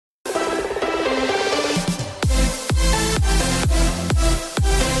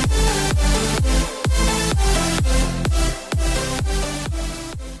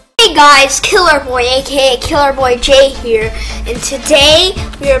guys, Killer Boy, aka Killer Boy J here, and today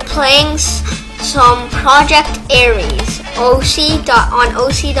we are playing some ProjectAres on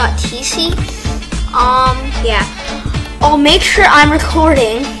us.oc.tc. Yeah. Oh, make sure I'm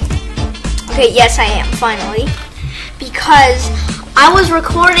recording. Okay, yes I am, finally. Because I was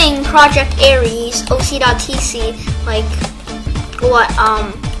recording ProjectAres oc.tc like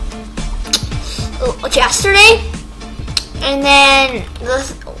yesterday, and then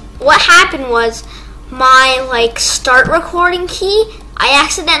what happened was my start recording key, I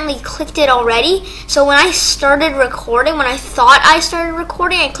accidentally clicked it already. So when I started recording, when I thought I started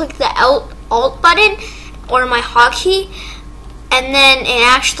recording, I clicked the alt button or my hotkey, and then it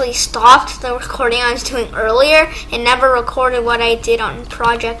actually stopped the recording I was doing earlier. It never recorded what I did on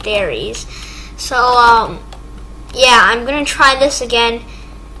ProjectAres. So yeah, I'm gonna try this again.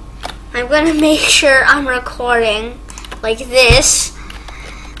 I'm gonna make sure I'm recording like this.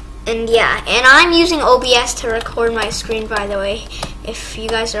 And yeah, and I'm using OBS to record my screen, by the way, if you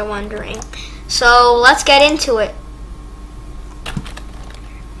guys are wondering. So let's get into it.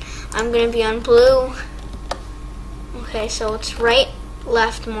 I'm gonna be on blue. Okay, so it's right,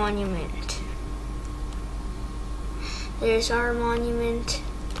 left monument. There's our monument.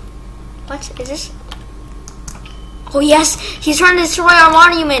 What is this? Oh yes, he's trying to destroy our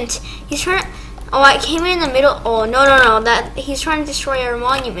monument. He's trying to, oh, I came in the middle. Oh, no, that he's trying to destroy our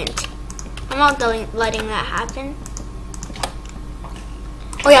monument. I'm not letting that happen.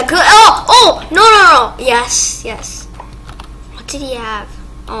 Oh yeah, good. Oh, no. Yes. What did he have?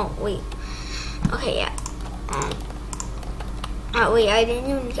 Oh, wait. Okay, yeah. Wait, I didn't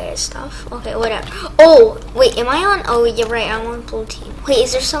even get his stuff. Okay, whatever. Oh, wait, am I on? Oh, you're right, I'm on blue team. Wait,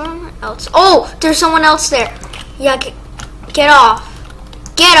 is there someone else? Oh, there's someone else there. Yeah, get off.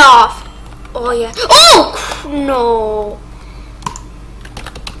 Get off. Oh, yeah. Oh, no.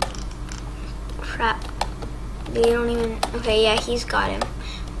 Crap. They don't even. Okay, yeah, he's got him.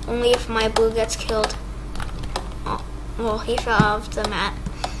 Only if my blue gets killed. Oh, well, he fell off the mat.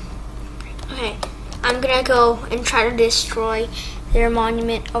 Okay, I'm gonna go and try to destroy their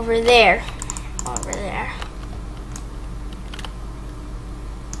monument over there. Over there.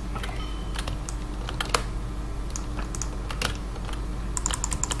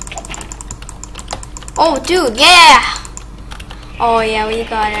 Oh, dude, yeah! Oh, yeah, we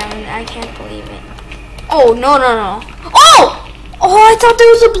got him. I can't believe it. Oh, no. Oh, I thought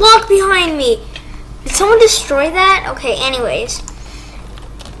there was a block behind me. Did someone destroy that? Okay, anyways.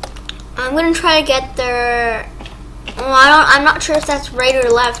 I'm gonna try to get their... Well, I'm not sure if that's right or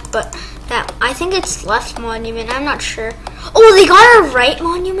left, but I think it's left monument. I'm not sure. Oh, they got our right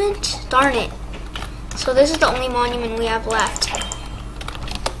monument? Darn it. So this is the only monument we have left.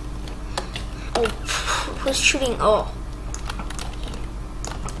 Oh, who's shooting? Oh.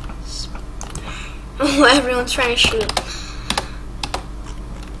 Oh, everyone's trying to shoot.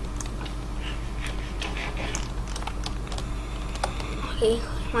 Okay,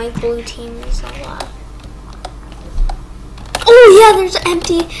 my blue team is alive. Oh yeah, there's an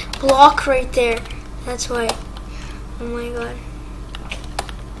empty block right there. That's why. Oh my god.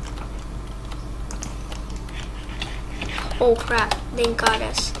 Oh crap, they got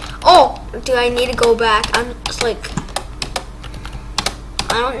us. Oh, do I need to go back? I'm just like,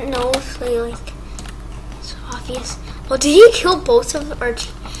 I don't know if they it's obvious. Well, did he kill both of my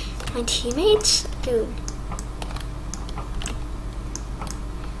teammates? Dude.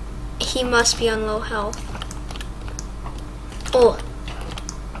 He must be on low health. Oh.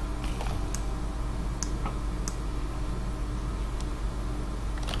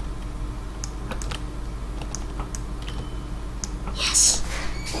 Yes.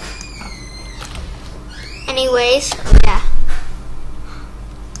 Anyways, yeah.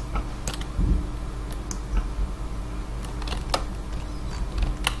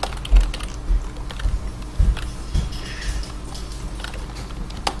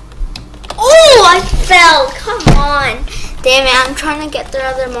 I fell. Come on. Damn it, I'm trying to get their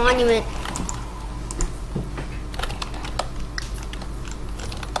other monument.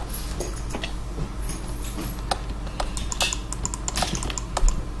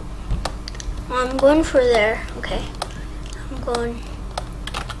 Well, I'm going for there. Okay. I'm going.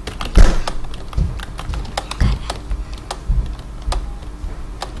 Okay.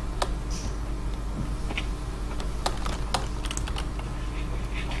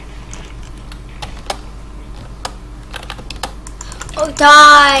 Oh,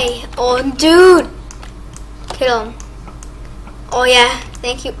 die! Oh, dude! Kill him. Oh yeah,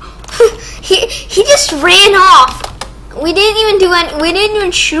 thank you. he just ran off. We didn't even do any. We didn't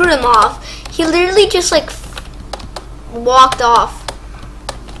even shoot him off. He literally just like walked off.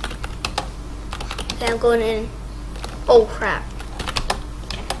 Okay, I'm going in. Oh crap.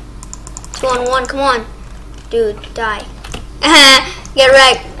 2-on-1, come on. Dude, die. Get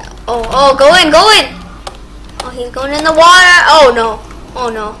wrecked. Oh, go in. Oh, he's going in the water. Oh no.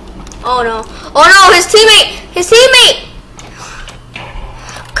 Oh no. Oh no, his teammate.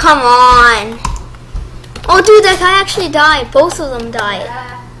 Come on. Oh dude, that guy actually died. Both of them died.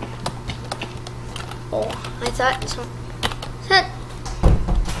 Oh, I thought so.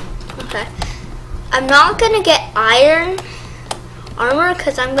 Okay. I'm not gonna get iron armor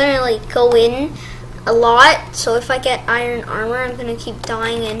because I'm gonna like go in a lot. So if I get iron armor, I'm gonna keep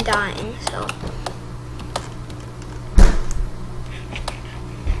dying and dying. So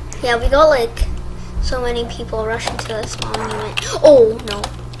yeah, we got like so many people rushing to this monument. Oh no.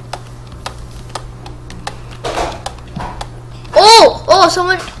 Oh,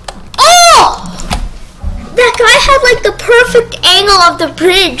 someone. Oh! That guy had like the perfect angle of the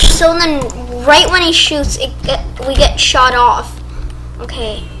bridge. So then right when he shoots, we get shot off.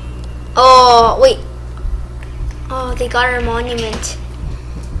 Okay. Oh, wait. Oh, they got our monument.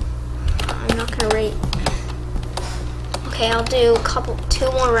 I'm not gonna rate. Okay, I'll do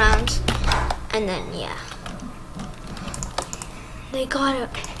two more rounds. And then, yeah. They got it.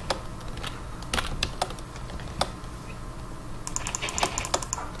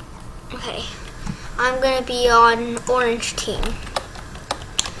 Okay. I'm gonna be on orange team.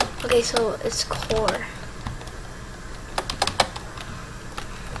 Okay, so it's core.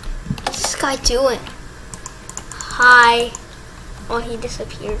 What's this guy doing? Hi. Oh, he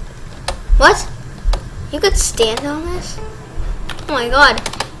disappeared. What? You could stand on this? Oh my god.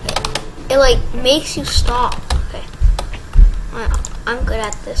 It like makes you stop. Okay. I'm good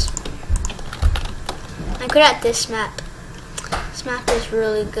at this. I'm good at this map. This map is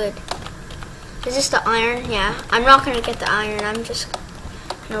really good. Is this the iron? Yeah. I'm not gonna get the iron. I'm just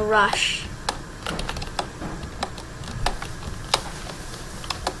gonna rush.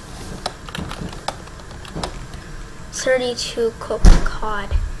 $32 cooked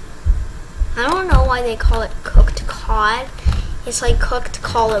cod. I don't know why they call it cooked cod. It's like cooked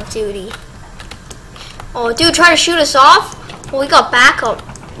Call of Duty. Oh, dude, try to shoot us off? Well, we got backup.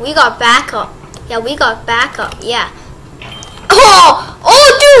 Yeah, we got backup. Yeah.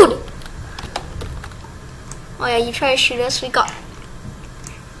 Oh, dude! Oh yeah, you try to shoot us, we got...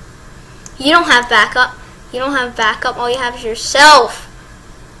 You don't have backup. All you have is yourself.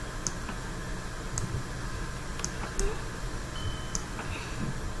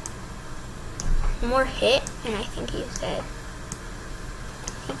 One more hit, and I think he's dead.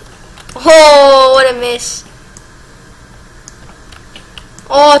 Oh, what a miss.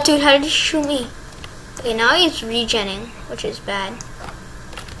 Oh, dude, how did he shoot me? Okay, now he's regenning, which is bad.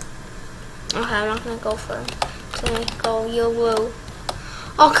 Okay, I'm not gonna go for him. I'm gonna go YOLO.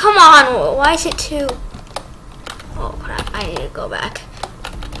 Oh, come on! Why is it 2? Oh crap! I need to go back.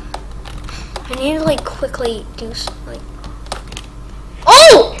 I need to like quickly do like.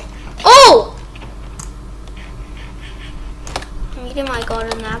 Oh! Oh! I'm eating my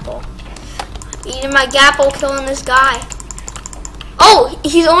golden apple. I'm eating my gapple, killing this guy. Oh,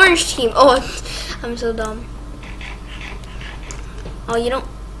 he's orange team. Oh, I'm so dumb. Oh, you don't.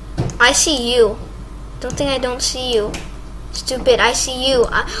 I see you. Don't think I don't see you. Stupid, I see you.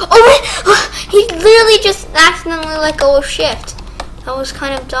 Oh, he literally just accidentally let go of shift. That was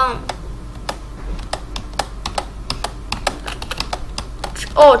kind of dumb.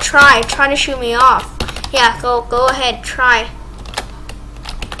 Oh, try to shoot me off. Yeah, go ahead, try.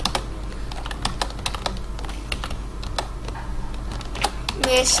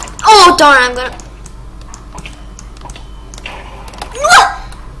 Miss. Oh, darn, I'm gonna.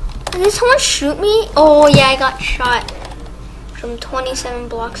 Did someone shoot me? Oh yeah, I got shot from 27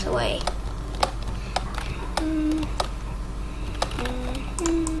 blocks away.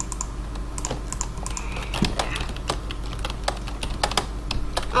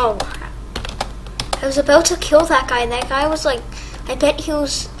 Oh, I was about to kill that guy. That guy was like, I bet he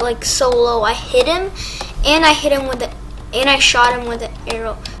was like so low. I hit him, and I hit him with the, and I shot him with the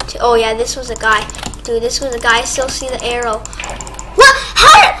arrow. Oh yeah, this was a guy. Dude, this was a guy. I still see the arrow. What?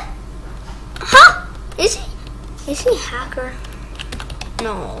 How? Huh? Is he hacker?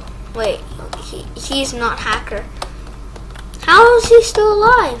 No. Wait. He's not hacker. How is he still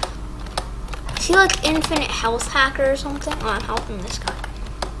alive? Is he like infinite health hacker or something? Oh, I'm helping this guy.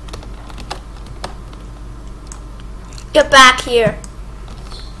 Get back here.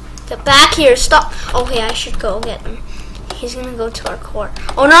 Get back here. Stop. Okay, I should go get him. He's gonna go to our core.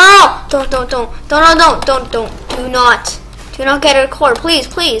 Oh no! Don't. Do not get our core.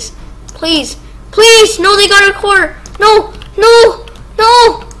 Please. No, they got our core. No.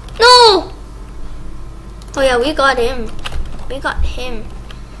 Oh yeah, we got him. We got him.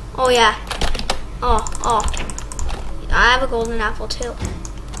 Oh yeah. Oh. I have a golden apple too.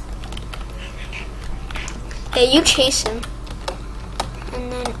 Yeah, you chase him.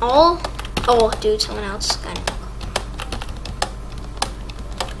 And then oh dude, someone else got it.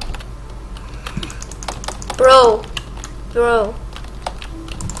 Bro.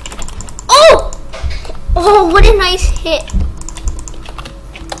 Oh, what a nice hit.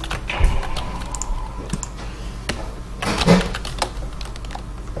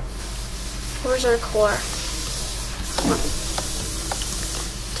 Where's our core?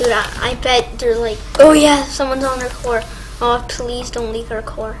 Dude, I bet they're like, oh yeah, someone's on their core. Oh, please don't leak our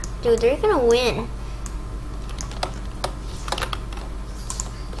core. Dude, they're gonna win.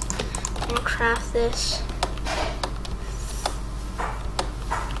 I'm gonna craft this.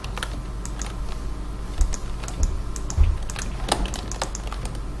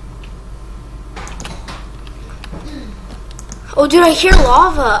 Oh, dude, I hear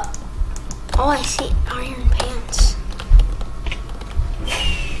lava. Oh, I see iron pants.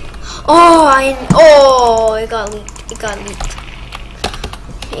 It got leaked.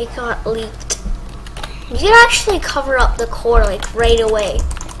 It got leaked. You can actually cover up the core like right away.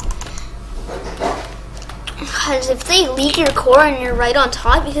 Because if they leak your core and you're right on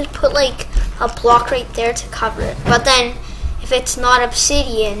top, you could put like a block right there to cover it. But then if it's not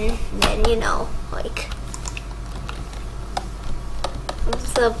obsidian, then you know, like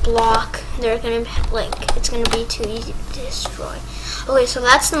the block, they're gonna like it's gonna be too easy to destroy. Okay, so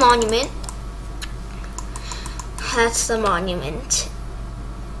that's the monument. That's the monument.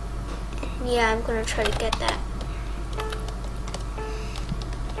 Yeah, I'm gonna try to get that.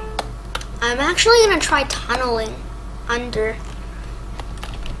 I'm actually gonna try tunneling under.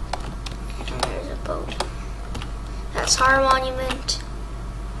 And there's a boat. That's our monument.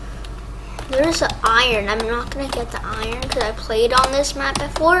 There's an iron. I'm not gonna get the iron because I played on this map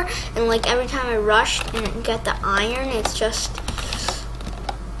before, and like every time I rushed and get the iron, it's just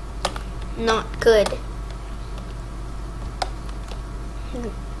not good.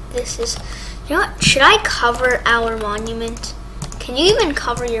 This is, you know what? Should I cover our monument? Can you even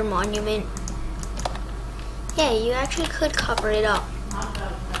cover your monument? Yeah, you actually could cover it up.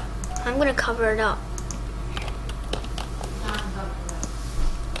 I'm gonna cover it up.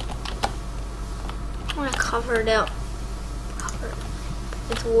 I'm gonna cover it up. Cover it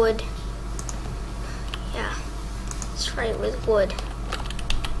with wood. Yeah, let's try it with wood.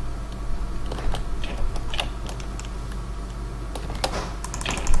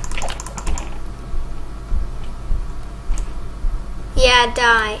 Yeah,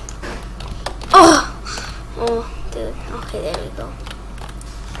 die. Oh, dude. Okay, there we go.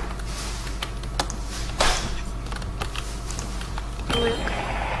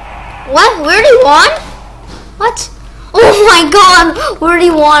 What? We already won? What? Oh my god! We already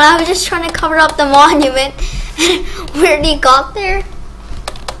won. I was just trying to cover up the monument. We already got there.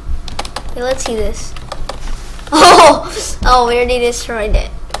 Okay, let's see this. Oh, we already destroyed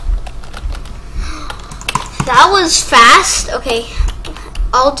it. That was fast. Okay,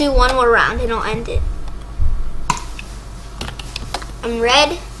 I'll do one more round and I'll end it. I'm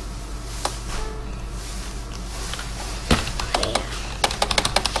red. Okay.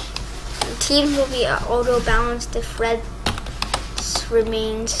 The team will be auto balanced if red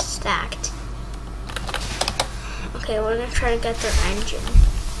remains stacked. Okay, we're gonna try to get their engine.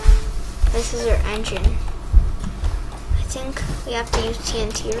 This is their engine. I think we have to use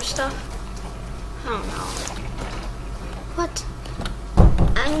TNT or stuff. I don't know. What?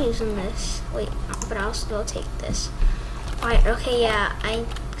 I'm using this. Wait, but I'll still take this. Alright, okay, yeah, I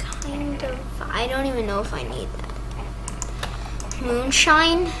don't even know if I need that.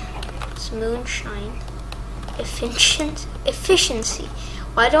 Moonshine? It's moonshine. Efficiency.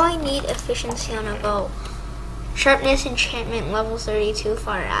 Why do I need efficiency on a bow? Sharpness enchantment level 32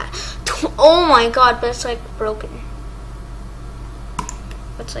 fire at. Oh my god, but it's like broken.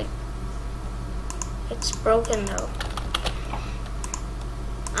 It's broken though.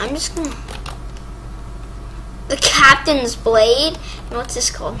 I'm just gonna. The captain's blade. What's this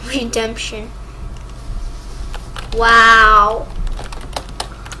called? Redemption. Wow.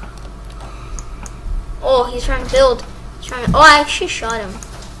 Oh, he's trying to build. Oh, I actually shot him.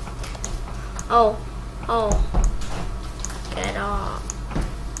 Oh. Get off.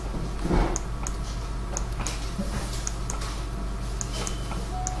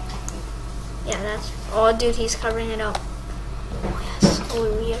 Yeah, that's. Oh, dude, he's covering it up. Oh, yes. Oh,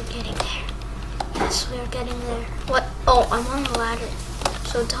 we are getting there. Yes, we are getting there. What? Oh, I'm on the ladder.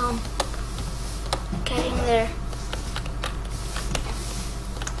 So dumb. Getting there.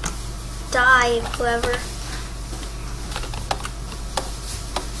 Die, whoever.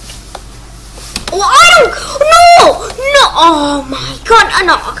 Oh, I don't. No. Oh my God.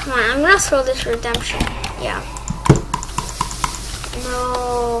 No. Come on. I'm gonna throw this redemption. Yeah.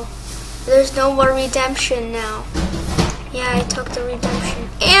 No. There's no more redemption now. Yeah, I took the redemption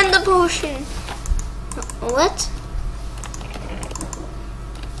and the potion. What?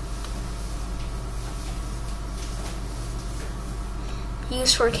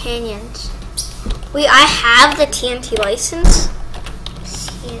 Use for canyons. Wait, I have the TNT license.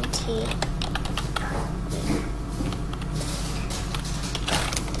 TNT.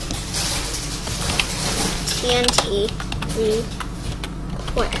 TNT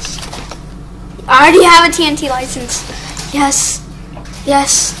request. I already have a TNT license. Yes.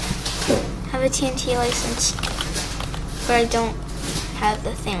 Yes. I have a TNT license. But I don't have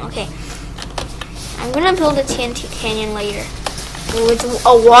the thing. Okay. I'm gonna build a TNT canyon later. With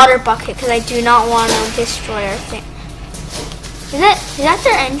a water bucket, because I do not want to destroy our thing. Is that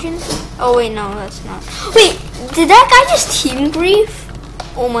their engine? Oh wait, no, that's not. Wait, did that guy just team grief?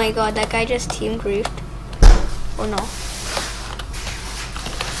 Oh my God, that guy just team griefed. Oh no.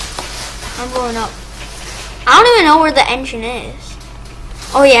 I'm going up. I don't even know where the engine is.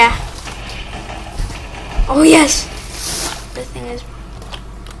 Oh yeah. Oh yes. The thing is.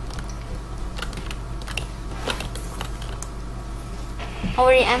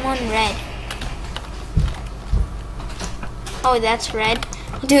 Already, I'm on red. Oh, that's red.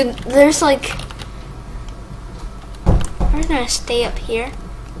 Dude, there's like... I'm just gonna stay up here.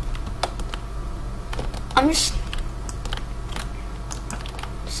 I'm just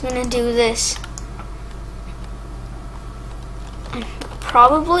gonna do this. I'm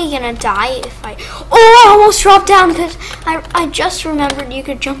probably gonna die if I... Oh, I almost dropped down because I just remembered you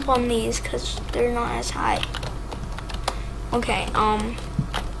could jump on these because they're not as high. Okay,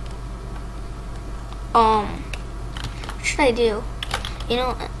 what should I do? You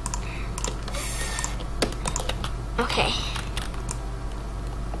know, okay.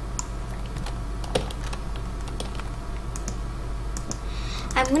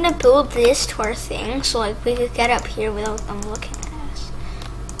 I'm gonna build this to our thing so like we could get up here without them looking at us.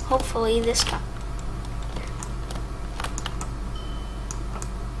 Hopefully this guy.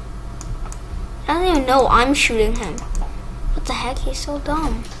 I don't even know I'm shooting him. What the heck? He's so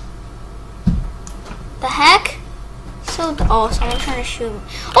dumb. The heck? So oh, someone's trying to shoot me.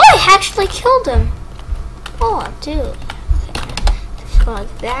 Oh, I actually killed him. Oh, dude. Okay. Just go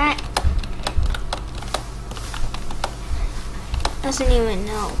like that. Doesn't even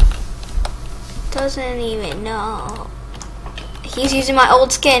know. Doesn't even know. He's using my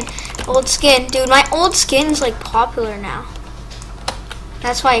old skin. Old skin. Dude, my old skin is like popular now.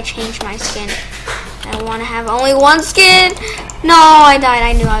 That's why I changed my skin. I want to have only one skin. No, I died.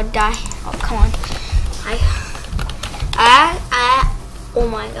 I knew I would die. Oh, come on. Oh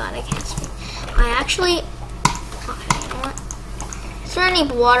my God, I can't speak. I actually, okay, you know what? Is there any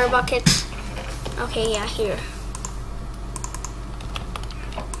water buckets? Okay, yeah, here.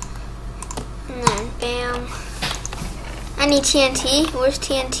 And then, bam. I need TNT. Where's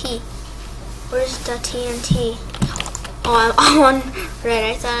TNT? Where's the TNT? Oh, I'm on red.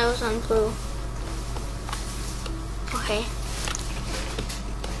 I thought I was on blue. Okay.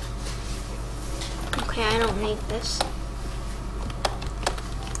 Okay, I don't need this.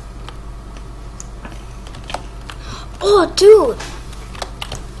 Oh, dude!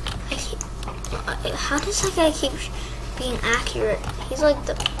 How does that guy keep being accurate? He's like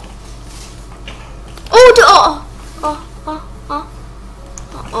the... Oh, dude! Oh.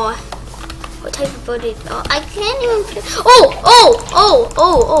 What type of boat did... Oh, I can't even...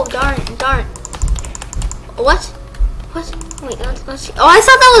 Oh, darn it. What? Wait, let's see. Oh, I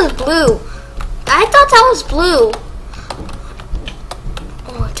thought that was blue. I thought that was blue.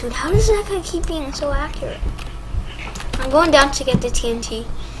 Oh, dude, how does that guy keep being so accurate? I'm going down to get the TNT.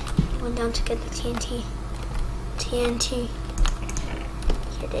 TNT.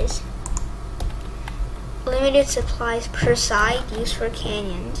 Here it is. Limited supplies per side, used for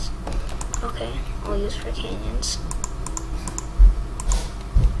canyons. Okay, I'll use for canyons.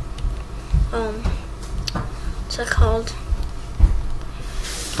 What's it called?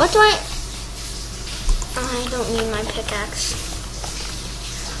 What do I don't need my pickaxe.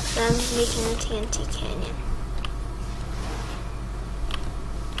 I'm making a TNT canyon.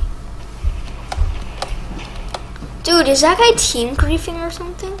 Dude, is that guy team griefing or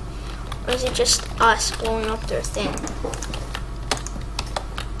something? Or is it just us blowing up their thing?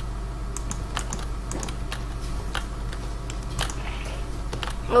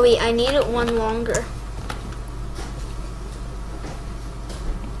 Oh wait, I need it one longer.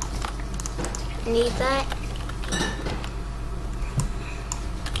 Need that.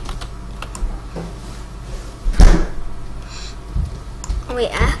 Wait,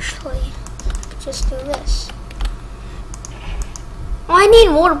 actually, just do this. Oh, I need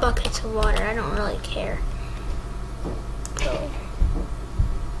more buckets of water. I don't really care. So,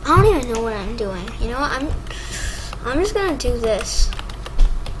 I don't even know what I'm doing. You know what? I'm just gonna do this.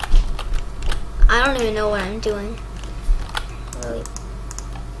 I don't even know what I'm doing. Really.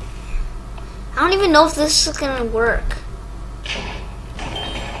 I don't even know if this is gonna work.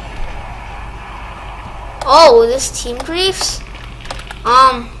 Oh, this team griefs?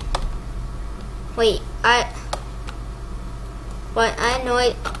 Wait, what? I had no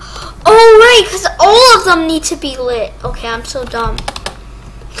idea. Oh, right, because all of them need to be lit. Okay, I'm so dumb.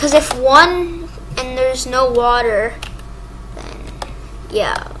 Because if one and there's no water, then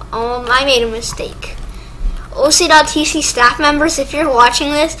yeah, I made a mistake. us.oc.tc staff members, if you're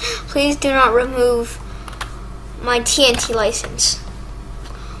watching this, please do not remove my TNT license,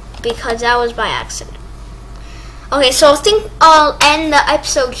 because that was by accident. Okay, so I think I'll end the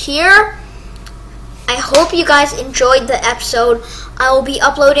episode here. I hope you guys enjoyed the episode. I will be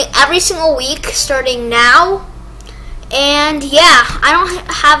uploading every single week starting now. And yeah, I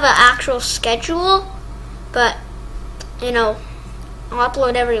don't have an actual schedule, but you know, I'll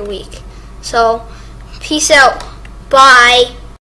upload every week. So, peace out. Bye.